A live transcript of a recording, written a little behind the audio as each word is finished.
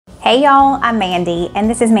Hey y'all, I'm Mandy, and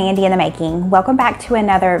this is Mandy in the Making. Welcome back to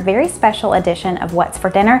another very special edition of What's for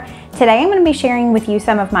Dinner. Today I'm going to be sharing with you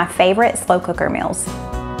some of my favorite slow cooker meals.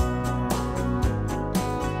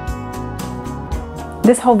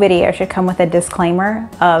 This whole video should come with a disclaimer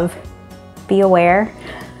of be aware.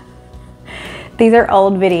 These are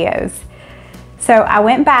old videos. So I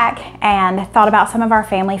went back and thought about some of our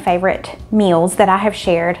family favorite meals that I have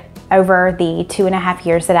shared over the 2.5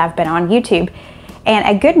 years that I've been on YouTube. And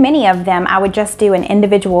a good many of them, I would just do an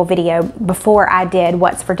individual video before I did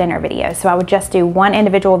What's for Dinner video. So I would just do one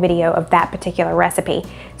individual video of that particular recipe.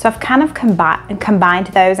 So I've kind of combined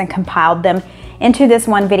those and compiled them into this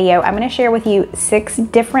one video. I'm going to share with you 6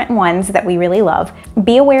 different ones that we really love.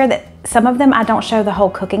 Be aware that some of them I don't show the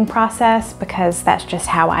whole cooking process because that's just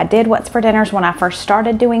how I did What's for Dinners when I first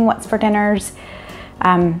started doing What's for Dinners.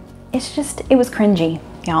 It was cringy,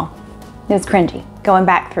 y'all. It was cringy going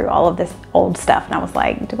back through all of this old stuff, and I was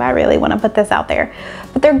like, do I really want to put this out there?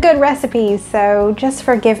 But they're good recipes, so just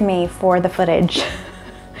forgive me for the footage.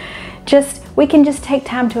 We can just take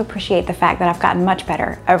time to appreciate the fact that I've gotten much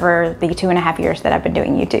better over the 2.5 years that I've been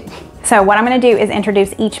doing YouTube. So what I'm going to do is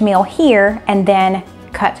introduce each meal here and then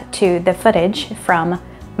cut to the footage from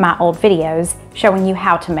my old videos showing you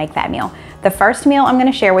how to make that meal. The first meal I'm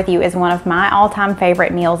going to share with you is one of my all-time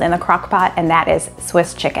favorite meals in the Crock-Pot, and that is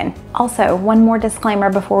Swiss chicken. Also, one more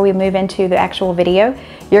disclaimer before we move into the actual video.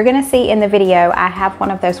 You're going to see in the video I have one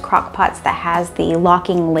of those Crock-Pots that has the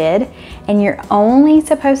locking lid, and you're only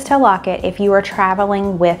supposed to lock it if you are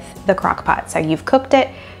traveling with the Crock-Pot. So you've cooked it,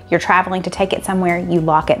 you're traveling to take it somewhere, you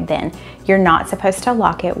lock it then. You're not supposed to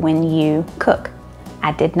lock it when you cook.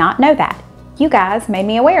 I did not know that. You guys made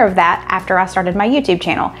me aware of that after I started my YouTube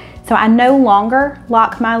channel. So I no longer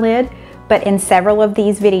lock my lid, but in several of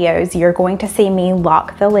these videos, you're going to see me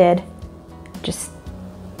lock the lid. Just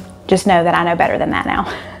know that I know better than that now.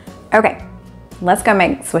 Okay, let's go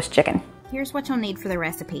make Swiss chicken. Here's what you'll need for the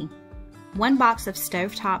recipe. 1 box of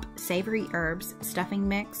stovetop savory herbs stuffing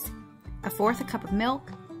mix, 1/4 cup of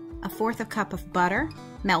milk, 1/4 cup of butter,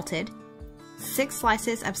 melted, 6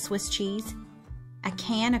 slices of Swiss cheese, a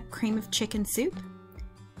can of cream of chicken soup,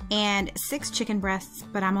 and 6 chicken breasts,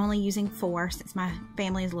 but I'm only using 4 since my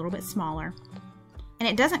family is a little bit smaller. And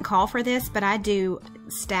it doesn't call for this, but I do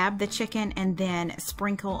stab the chicken and then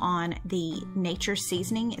sprinkle on the nature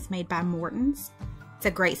seasoning. It's made by Morton's. It's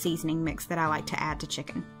a great seasoning mix that I like to add to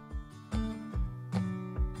chicken.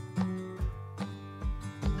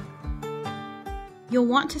 You'll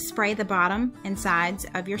want to spray the bottom and sides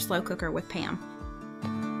of your slow cooker with Pam.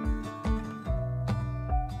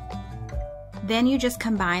 Then you just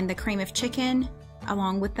combine the cream of chicken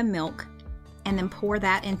along with the milk and then pour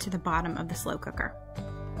that into the bottom of the slow cooker.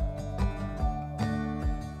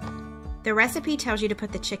 The recipe tells you to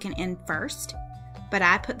put the chicken in first, but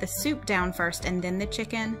I put the soup down first and then the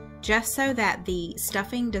chicken, just so that the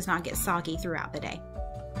stuffing does not get soggy throughout the day.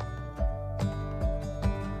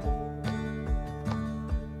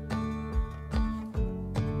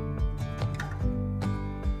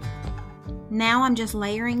 Now I'm just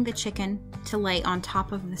layering the chicken to lay on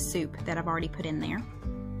top of the soup that I've already put in there.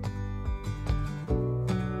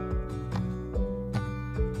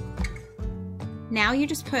 Now you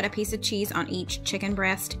just put a piece of cheese on each chicken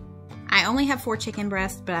breast. I only have 4 chicken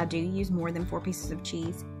breasts, but I do use more than 4 pieces of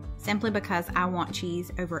cheese, simply because I want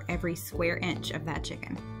cheese over every square inch of that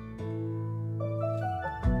chicken.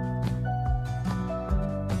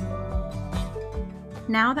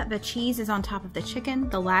 Now that the cheese is on top of the chicken,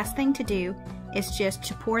 the last thing to do is just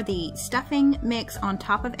to pour the stuffing mix on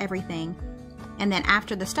top of everything. And then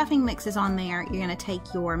after the stuffing mix is on there, you're going to take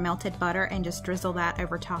your melted butter and just drizzle that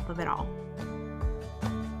over top of it all.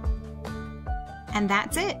 And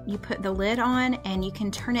that's it. You put the lid on and you can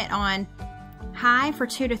turn it on high for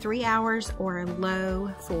 2 to 3 hours or low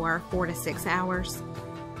for 4 to 6 hours.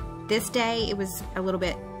 This day it was a little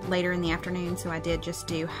bit later in the afternoon, so I did just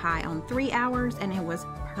do high on 3 hours and it was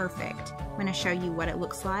perfect. I'm going to show you what it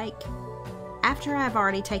looks like after I've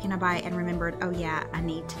already taken a bite and remembered, oh yeah, I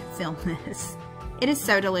need to film this. It is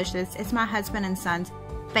so delicious. It's my husband and son's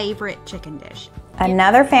favorite chicken dish.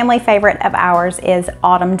 Another family favorite of ours is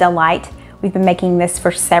Autumn Delight. We've been making this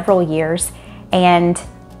for several years and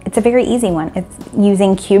it's a very easy one. It's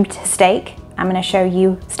using cubed steak. I'm going to show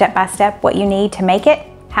you step by step what you need to make it,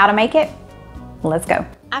 how to make it. Let's go.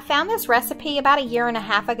 I found this recipe about 1.5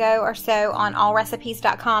 years ago or so on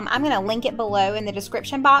allrecipes.com. I'm going to link it below in the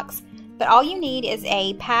description box, but all you need is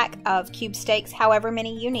a pack of cube steaks, however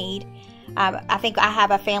many you need. I think I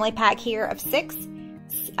have a family pack here of 6,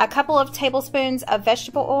 a couple of tablespoons of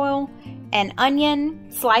vegetable oil, an onion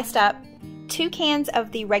sliced up, 2 cans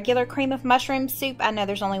of the regular cream of mushroom soup. I know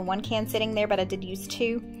there's only 1 can sitting there, but I did use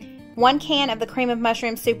 2. 1 can of the cream of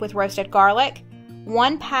mushroom soup with roasted garlic,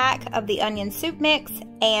 1 pack of the onion soup mix,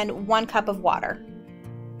 and 1 cup of water.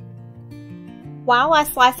 While I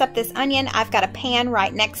slice up this onion, I've got a pan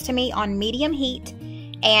right next to me on medium heat,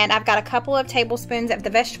 and I've got a couple of tablespoons of the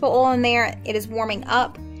vegetable oil in there. It is warming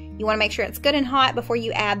up. You want to make sure it's good and hot before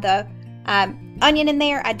you add the onion in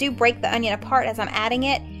there. I do break the onion apart as I'm adding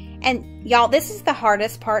it. And y'all, this is the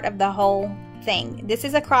hardest part of the whole thing. This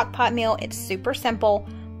is a crock pot meal. It's super simple,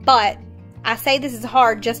 but I say this is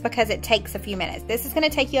hard just because it takes a few minutes. This is going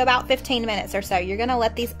to take you about 15 minutes or so. You're going to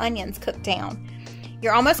let these onions cook down.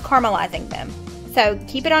 You're almost caramelizing them. So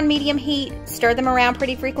keep it on medium heat, stir them around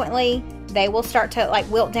pretty frequently. They will start to like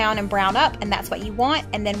wilt down and brown up, and that's what you want.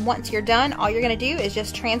 And then once you're done, all you're going to do is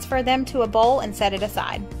just transfer them to a bowl and set it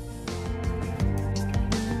aside.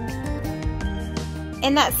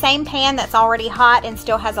 In that same pan that's already hot and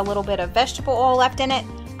still has a little bit of vegetable oil left in it,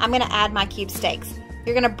 I'm going to add my cube steaks.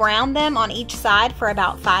 You're going to brown them on each side for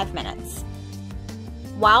about 5 minutes.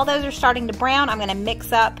 While those are starting to brown, I'm going to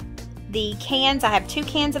mix up the cans. I have 2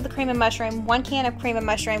 cans of the cream of mushroom, 1 can of cream of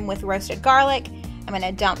mushroom with roasted garlic. I'm going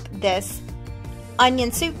to dump this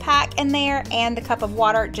onion soup pack in there and the cup of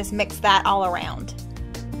water. Just mix that all around.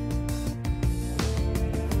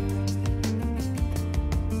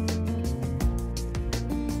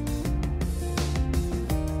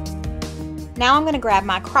 Now I'm going to grab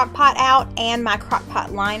my crock pot out and my crock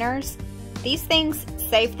pot liners. These things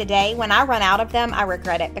save the day. When I run out of them, I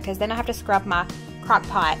regret it because then I have to scrub my crock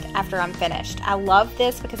pot after I'm finished. I love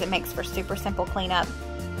this because it makes for super simple cleanup.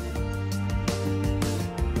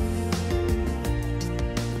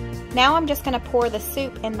 Now I'm just going to pour the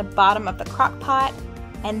soup in the bottom of the crock pot,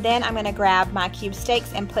 and then I'm going to grab my cube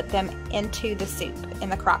steaks and put them into the soup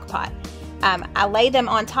in the crock pot. I lay them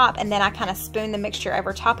on top, and then I kind of spoon the mixture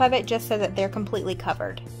over top of it just so that they're completely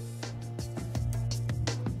covered.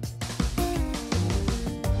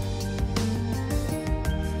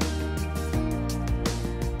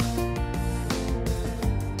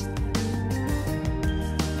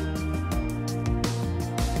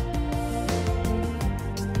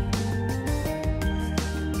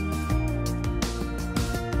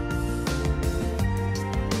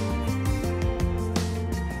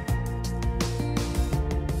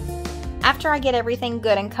 After I get everything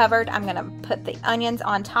good and covered, I'm going to put the onions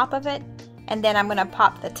on top of it, and then I'm going to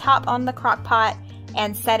pop the top on the crock pot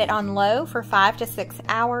and set it on low for 5 to 6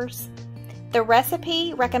 hours. The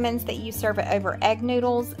recipe recommends that you serve it over egg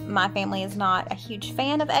noodles. My family is not a huge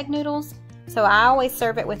fan of egg noodles, so I always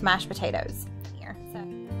serve it with mashed potatoes.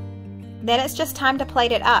 Then it's just time to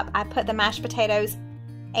plate it up. I put the mashed potatoes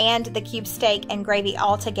and the cube steak and gravy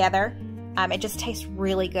all together. It just tastes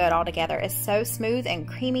really good all together. It's so smooth and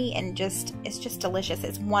creamy and it's just delicious.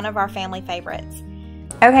 It's one of our family favorites.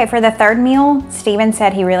 Okay, for the third meal, Steven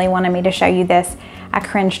said he really wanted me to show you this. I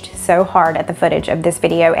cringed so hard at the footage of this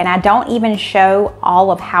video, and I don't even show all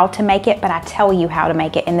of how to make it, but I tell you how to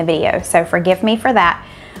make it in the video. So forgive me for that,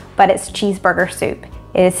 but it's cheeseburger soup.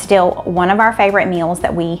 It is still one of our favorite meals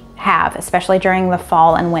that we have, especially during the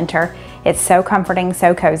fall and winter. It's so comforting,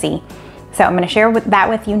 so cozy. So I'm going to share that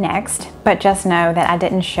with you next, but just know that I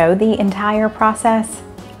didn't show the entire process.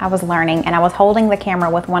 I was learning, and I was holding the camera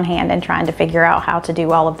with one hand and trying to figure out how to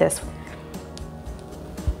do all of this.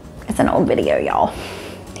 It's an old video, y'all.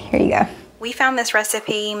 Here you go. We found this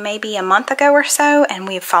recipe maybe a month ago or so, and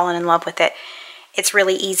we've fallen in love with it. It's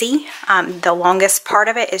really easy. The longest part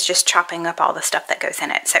of it is just chopping up all the stuff that goes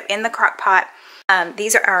in it. So in the crock pot,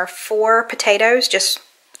 these are our 4 potatoes, just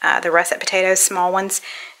the russet potatoes, small ones,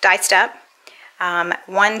 diced up.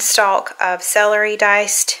 1 stalk of celery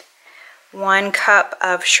diced, 1 cup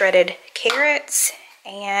of shredded carrots,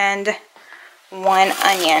 and 1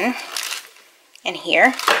 onion in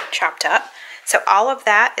here, chopped up. So all of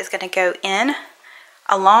that is going to go in,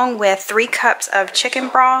 along with 3 cups of chicken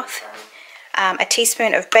broth, a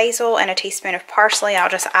teaspoon of basil, and a teaspoon of parsley. I'll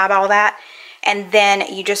just eyeball that. And then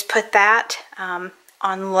you just put that on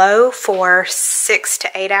low for 6 to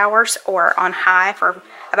 8 hours, or on high for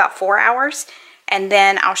about 4 hours. And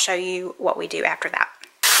then I'll show you what we do after that.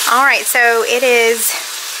 All right, so it's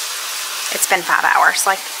been 5 hours.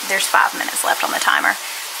 Like, there's 5 minutes left on the timer.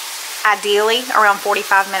 Ideally, around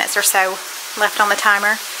 45 minutes or so left on the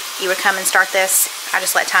timer, you would come and start this. I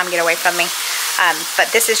just let time get away from me.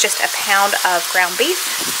 But this is just a pound of ground beef.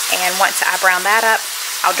 And once I brown that up,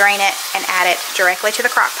 I'll drain it and add it directly to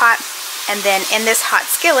the crock pot. And then in this hot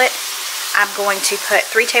skillet, I'm going to put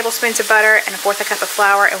 3 tablespoons of butter and 1/4 cup of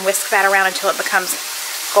flour and whisk that around until it becomes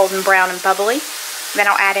golden brown and bubbly. Then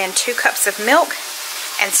I'll add in 2 cups of milk,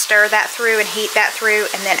 and stir that through and heat that through,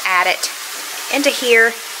 and then add it into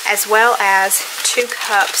here, as well as 2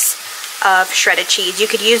 cups of shredded cheese. You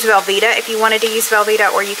could use Velveeta if you wanted to use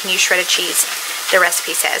Velveeta, or you can use shredded cheese, the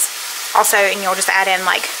recipe says. Also, and you'll just add in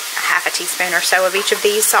like a half a teaspoon or so of each of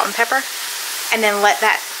these, salt and pepper, and then let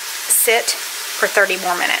that sit for 30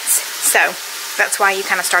 more minutes. So that's why you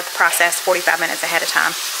kind of start the process 45 minutes ahead of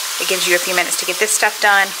time. It gives you a few minutes to get this stuff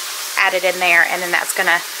done, add it in there, and then that's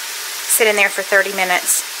gonna sit in there for 30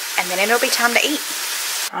 minutes, and then it'll be time to eat.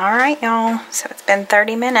 All right, y'all, so it's been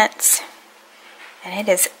 30 minutes, and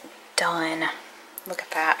it is done. Look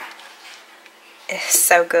at that. It's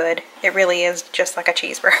so good. It really is just like a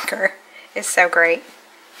cheeseburger. It's so great.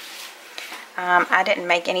 I didn't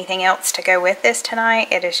make anything else to go with this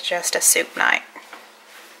tonight. It is just a soup night.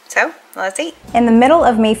 So, let's eat. In the middle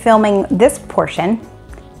of me filming this portion,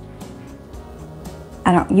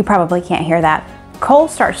 you probably can't hear that. Cole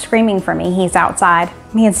starts screaming for me. He's outside.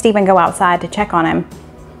 Me and Steven go outside to check on him.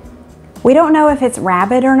 We don't know if it's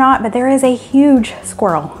rabid or not, but there is a huge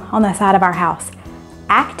squirrel on the side of our house,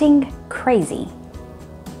 acting crazy.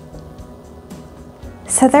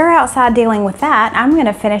 So they're outside dealing with that. I'm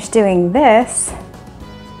gonna finish doing this.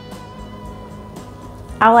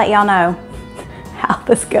 I'll let y'all know how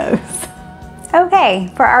this goes.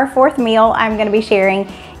 Okay, for our 4th meal, I'm gonna be sharing,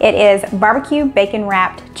 it is barbecue bacon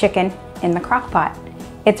wrapped chicken in the crock pot.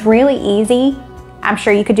 It's really easy. I'm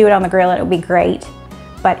sure you could do it on the grill and it would be great.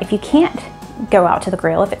 But if you can't go out to the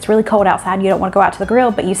grill, if it's really cold outside, you don't want to go out to the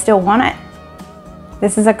grill, but you still want it,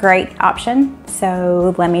 this is a great option.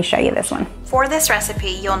 So let me show you this one. For this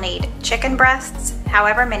recipe, you'll need chicken breasts,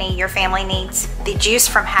 however many your family needs, the juice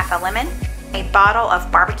from half a lemon, a bottle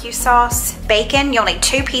of barbecue sauce, bacon, you'll need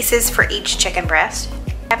 2 pieces for each chicken breast,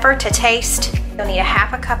 pepper to taste, you'll need a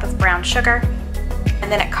half a cup of brown sugar,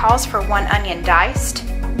 and then it calls for 1 onion diced,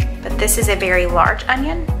 but this is a very large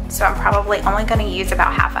onion, so I'm probably only going to use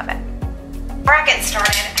about half of it. Before I get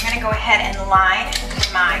started, I'm going to go ahead and line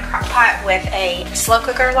my crock pot with a slow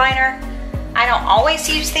cooker liner. I don't always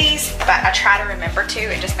use these, but I try to remember to.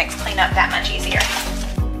 It just makes cleanup that much easier.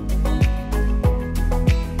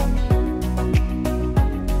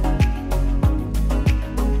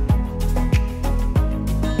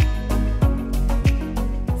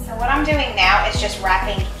 So what I'm doing now is just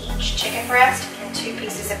wrapping each chicken breast in 2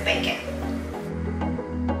 pieces of bacon.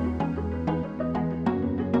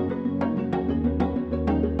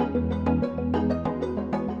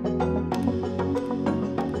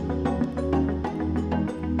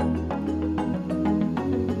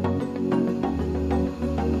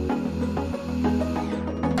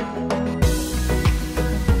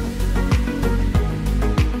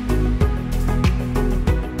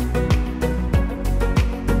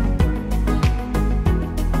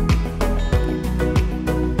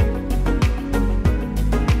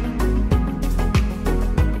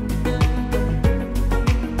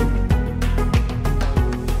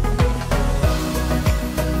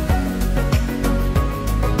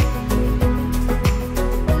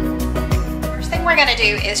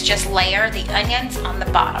 Do is just layer the onions on the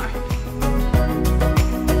bottom.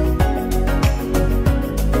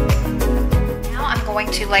 Now I'm going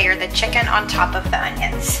to layer the chicken on top of the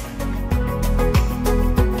onions.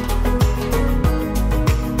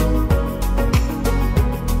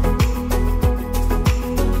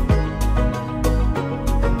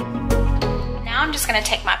 Now I'm just going to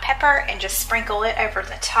take my pepper and just sprinkle it over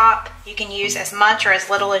the top. You can use as much or as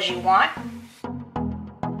little as you want.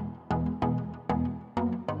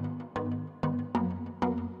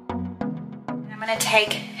 I'm going to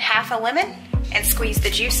take half a lemon and squeeze the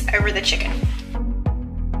juice over the chicken.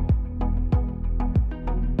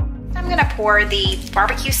 I'm going to pour the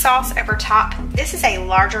barbecue sauce over top. This is a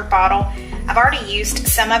larger bottle. I've already used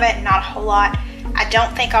some of it, not a whole lot. I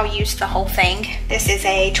don't think I'll use the whole thing. This is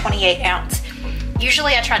a 28 ounce.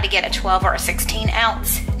 Usually I try to get a 12 or a 16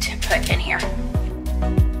 ounce to put in here.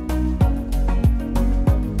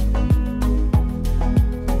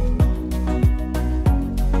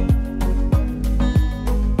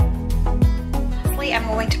 I'm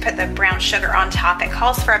going to put the brown sugar on top. It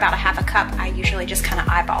calls for about a half a cup. I usually just kind of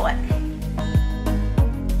eyeball it.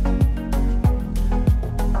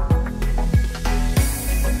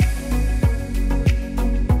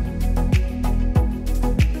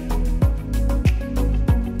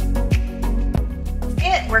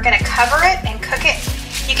 We're going to cover it and cook it.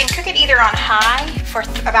 You can cook it either on high for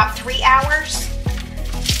about 3 hours,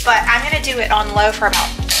 but I'm going to do it on low for about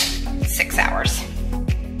 6 hours.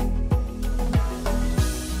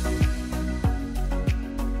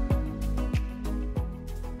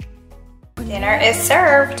 Dinner is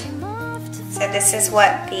served. So this is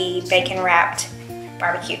what the bacon wrapped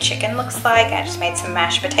barbecue chicken looks like. I just made some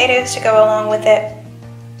mashed potatoes to go along with it.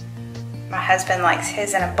 My husband likes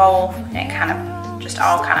his in a bowl, and it kind of just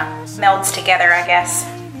all kind of melds together, I guess.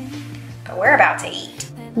 But we're about to eat.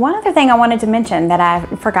 One other thing I wanted to mention that I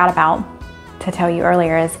forgot about to tell you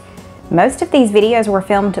earlier is most of these videos were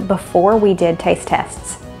filmed before we did taste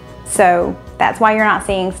tests. So that's why you're not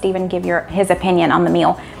seeing Steven give his opinion on the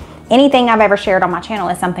meal. Anything I've ever shared on my channel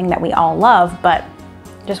is something that we all love, but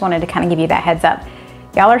just wanted to kind of give you that heads up.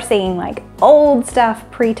 Y'all are seeing like old stuff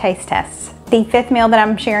pre-taste tests. The fifth meal that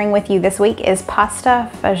I'm sharing with you this week is pasta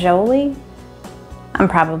fagioli. I'm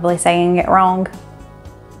probably saying it wrong,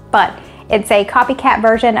 but it's a copycat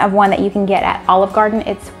version of one that you can get at Olive Garden.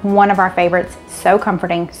 It's one of our favorites. So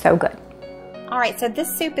comforting, so good. All right, so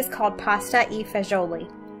this soup is called pasta e fagioli.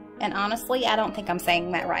 And honestly, I don't think I'm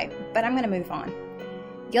saying that right, but I'm gonna move on.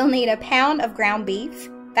 You'll need a pound of ground beef.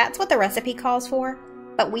 That's what the recipe calls for,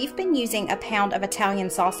 but we've been using a pound of Italian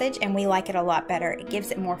sausage and we like it a lot better. It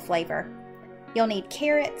gives it more flavor. You'll need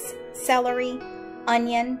carrots, celery,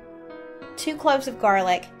 onion, 2 cloves of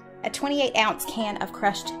garlic, a 28-ounce can of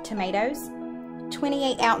crushed tomatoes,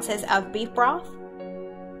 28 ounces of beef broth.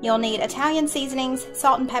 You'll need Italian seasonings,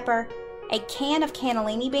 salt and pepper, a can of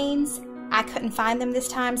cannellini beans. I couldn't find them this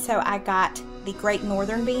time, so I got the Great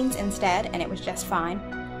Northern beans instead, and it was just fine.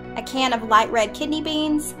 A can of light red kidney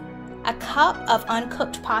beans, a cup of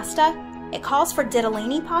uncooked pasta. It calls for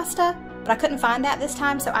ditalini pasta, but I couldn't find that this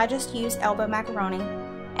time, so I just used elbow macaroni.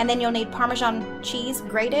 And then you'll need Parmesan cheese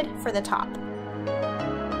grated for the top.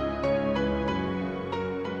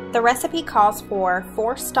 The recipe calls for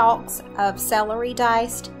 4 stalks of celery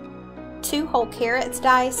diced, 2 whole carrots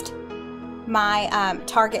diced. My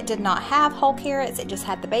Target did not have whole carrots, it just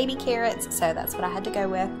had the baby carrots, so that's what I had to go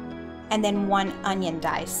with. And then 1 onion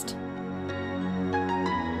diced.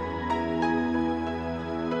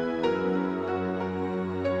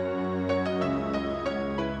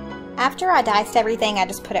 After I diced everything, I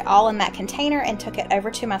just put it all in that container and took it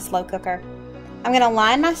over to my slow cooker. I'm going to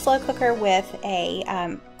line my slow cooker with a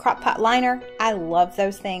Crock-Pot liner. I love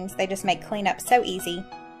those things. They just make cleanup so easy.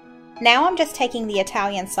 Now I'm just taking the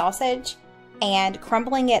Italian sausage and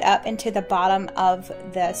crumbling it up into the bottom of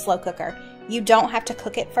the slow cooker. You don't have to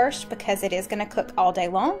cook it first because it is going to cook all day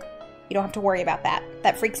long. You don't have to worry about that.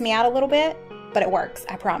 That freaks me out a little bit, but it works,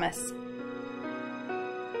 I promise.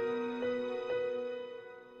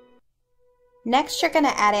 Next, you're going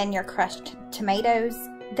to add in your crushed tomatoes,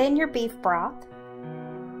 then your beef broth.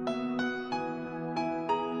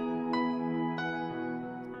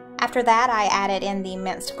 After that, I added in the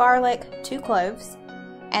minced garlic, 2 cloves,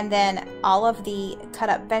 and then all of the cut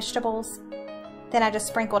up vegetables. Then I just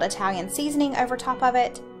sprinkled Italian seasoning over top of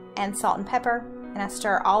it and salt and pepper, and I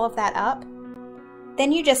stir all of that up.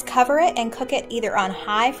 Then you just cover it and cook it either on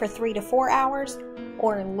high for 3 to 4 hours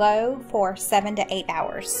or low for 7 to 8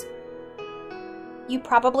 hours. You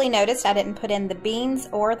probably noticed I didn't put in the beans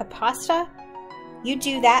or the pasta. You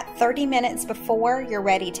do that 30 minutes before you're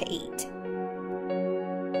ready to eat.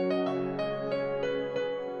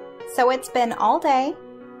 So it's been all day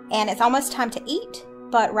and it's almost time to eat,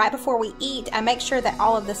 but right before we eat, I make sure that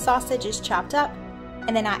all of the sausage is chopped up,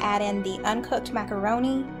 and then I add in the uncooked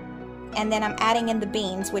macaroni, and then I'm adding in the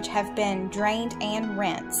beans, which have been drained and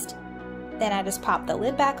rinsed. Then I just pop the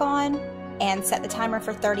lid back on and set the timer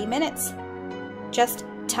for 30 minutes. Just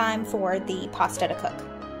time for the pasta to cook.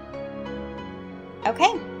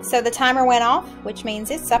 Okay, so the timer went off, which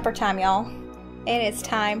means it's supper time, y'all. And it's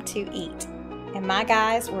time to eat. And my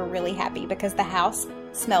guys were really happy because the house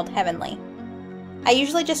smelled heavenly. I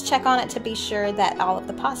usually just check on it to be sure that all of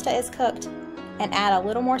the pasta is cooked and add a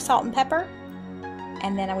little more salt and pepper.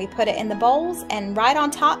 And then we put it in the bowls, and right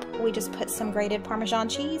on top, we just put some grated Parmesan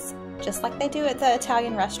cheese, just like they do at the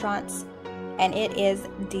Italian restaurants. And it is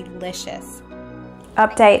delicious.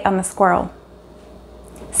 Update on the squirrel.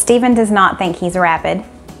 Steven does not think he's rapid.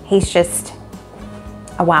 He's just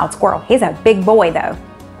a wild squirrel. He's a big boy though.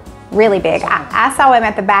 Really big. I saw him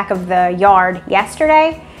at the back of the yard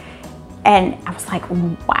yesterday and I was like,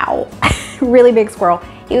 wow, really big squirrel.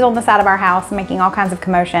 He was on the side of our house making all kinds of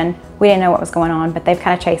commotion. We didn't know what was going on, but they've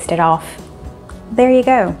kind of chased it off. There you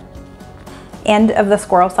go. End of the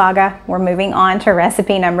squirrel saga. We're moving on to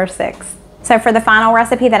recipe number 6. So for the final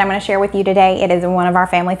recipe that I'm going to share with you today, it is one of our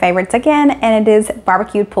family favorites again, and it is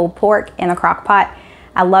barbecued pulled pork in a crock pot.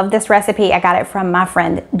 I love this recipe. I got it from my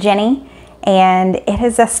friend Jenny, and it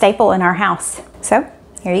is a staple in our house. So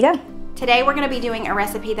here you go. Today we're going to be doing a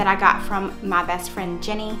recipe that I got from my best friend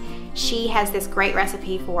Jenny. She has this great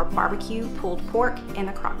recipe for barbecue pulled pork in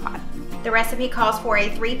the crock pot. The recipe calls for a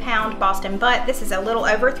 3-pound Boston butt. This is a little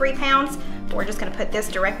over 3 pounds, but we're just going to put this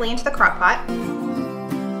directly into the crock pot.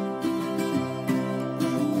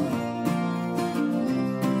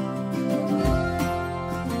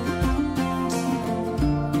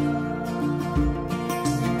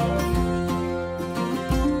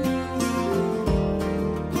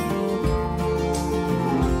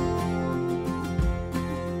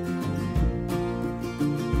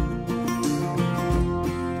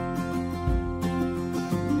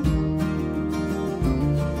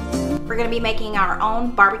 gonna be making our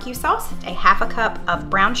own barbecue sauce. A half a cup of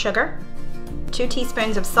brown sugar, 2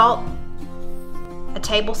 teaspoons of salt, a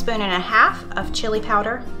tablespoon and a half of chili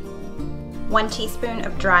powder, 1 teaspoon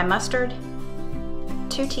of dry mustard,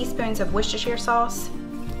 2 teaspoons of Worcestershire sauce,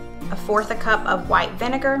 1/4 cup of white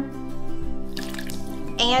vinegar,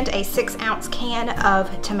 and a 6-ounce can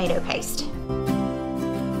of tomato paste.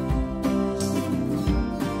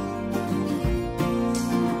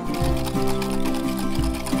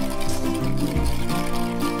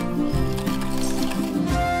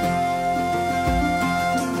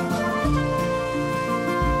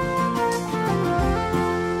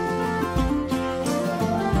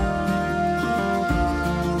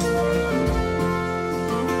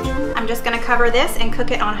 I'm just gonna cover this and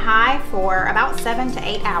cook it on high for about 7 to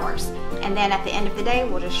 8 hours. And then at the end of the day,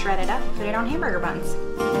 we'll just shred it up and put it on hamburger buns.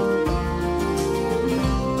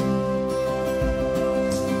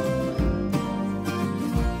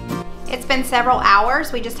 It's been several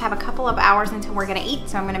hours. We just have a couple of hours until we're gonna eat,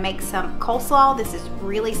 so I'm gonna make some coleslaw. This is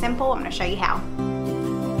really simple. I'm gonna show you how.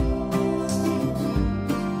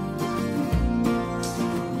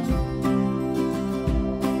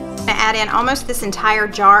 Add in almost this entire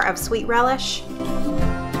jar of sweet relish.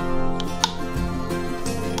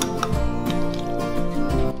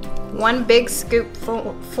 One big scoop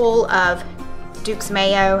full of Duke's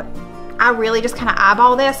mayo. I really just kind of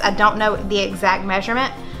eyeball this. I don't know the exact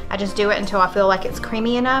measurement. I just do it until I feel like it's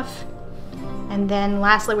creamy enough. And then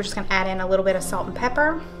lastly, we're just gonna add in a little bit of salt and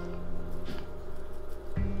pepper.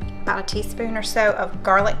 About a teaspoon or so of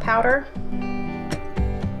garlic powder.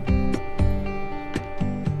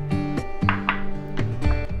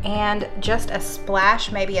 And just a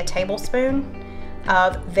splash, maybe a tablespoon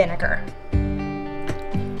of vinegar.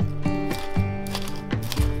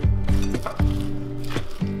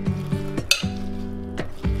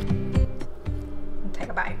 Take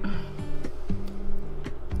a bite.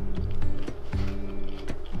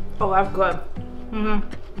 Oh, that's good.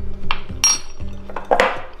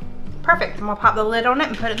 Perfect. And we'll pop the lid on it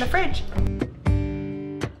and put it in the fridge.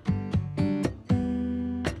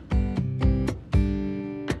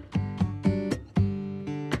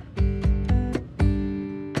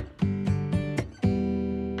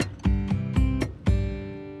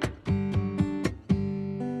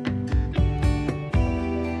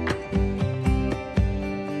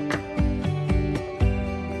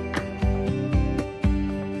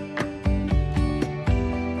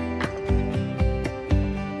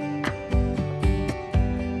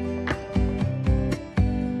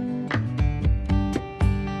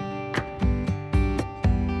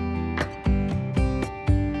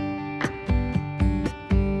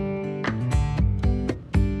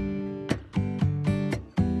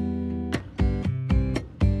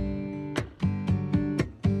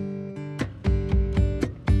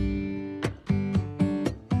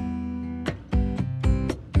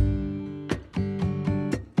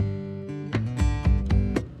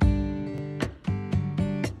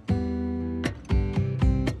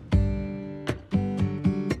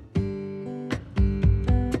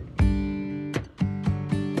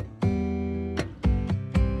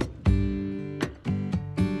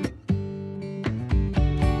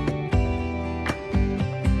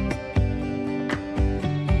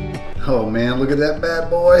 Oh man, look at that bad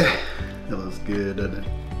boy. That looks good, doesn't it?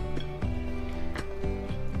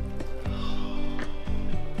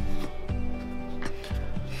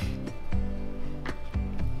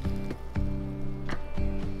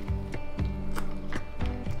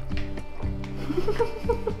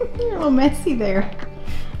 You're a little messy there.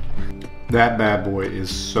 That bad boy is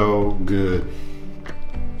so good.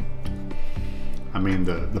 I mean,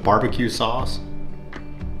 the barbecue sauce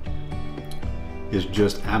is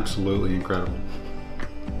just absolutely incredible.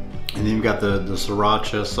 And then you've got the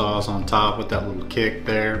sriracha sauce on top with that little kick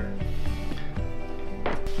there.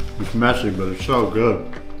 It's messy, but it's so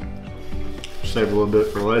good. Save a little bit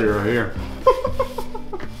for later right here.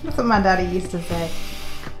 That's what my daddy used to say.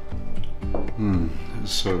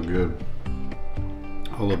 It's so good.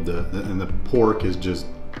 All of and the pork is just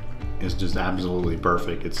absolutely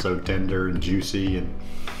perfect. It's so tender and juicy. And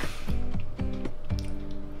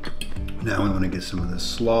now we want to get some of this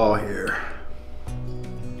slaw here.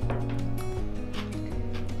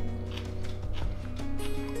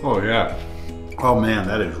 Oh yeah. Oh man,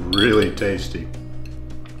 that is really tasty.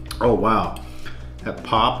 Oh wow. That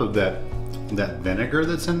pop of that vinegar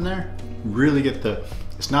that's in there, really get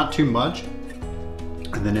it's not too much.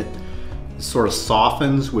 And then it sort of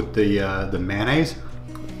softens with the mayonnaise.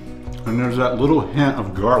 And there's that little hint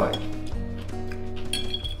of garlic.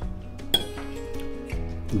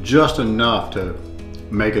 Just enough to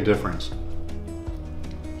make a difference.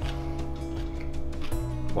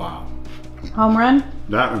 Home run?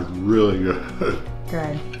 That was really good.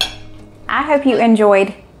 Good. I hope you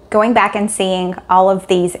enjoyed going back and seeing all of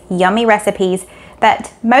these yummy recipes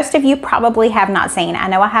that most of you probably have not seen. I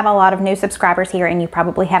know I have a lot of new subscribers here and you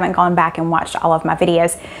probably haven't gone back and watched all of my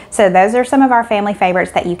videos. So those are some of our family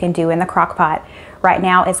favorites that you can do in the crock pot. Right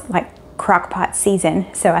now it's like crock pot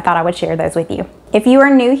season, so I thought I would share those with you. If you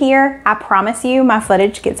are new here, I promise you my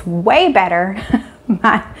footage gets way better.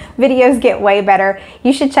 My videos get way better.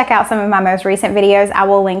 You should check out some of my most recent videos. I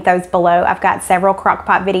will link those below. I've got several crock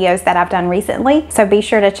pot videos that I've done recently, so be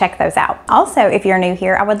sure to check those out. Also, if you're new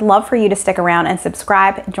here, I would love for you to stick around and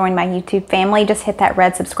subscribe, join my YouTube family. Just hit that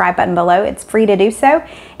red subscribe button below. It's free to do so,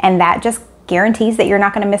 and that just guarantees that you're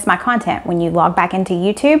not going to miss my content. When you log back into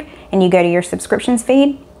YouTube and you go to your subscriptions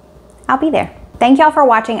feed, I'll be there. Thank y'all for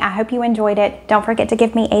watching. I hope you enjoyed it. Don't forget to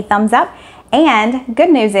give me a thumbs up. And good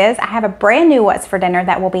news is I have a brand new What's for Dinner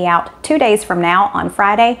that will be out 2 days from now on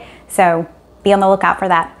Friday. So be on the lookout for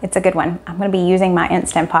that. It's a good one. I'm going to be using my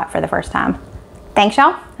Instant Pot for the first time. Thanks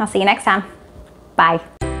y'all. I'll see you next time. Bye.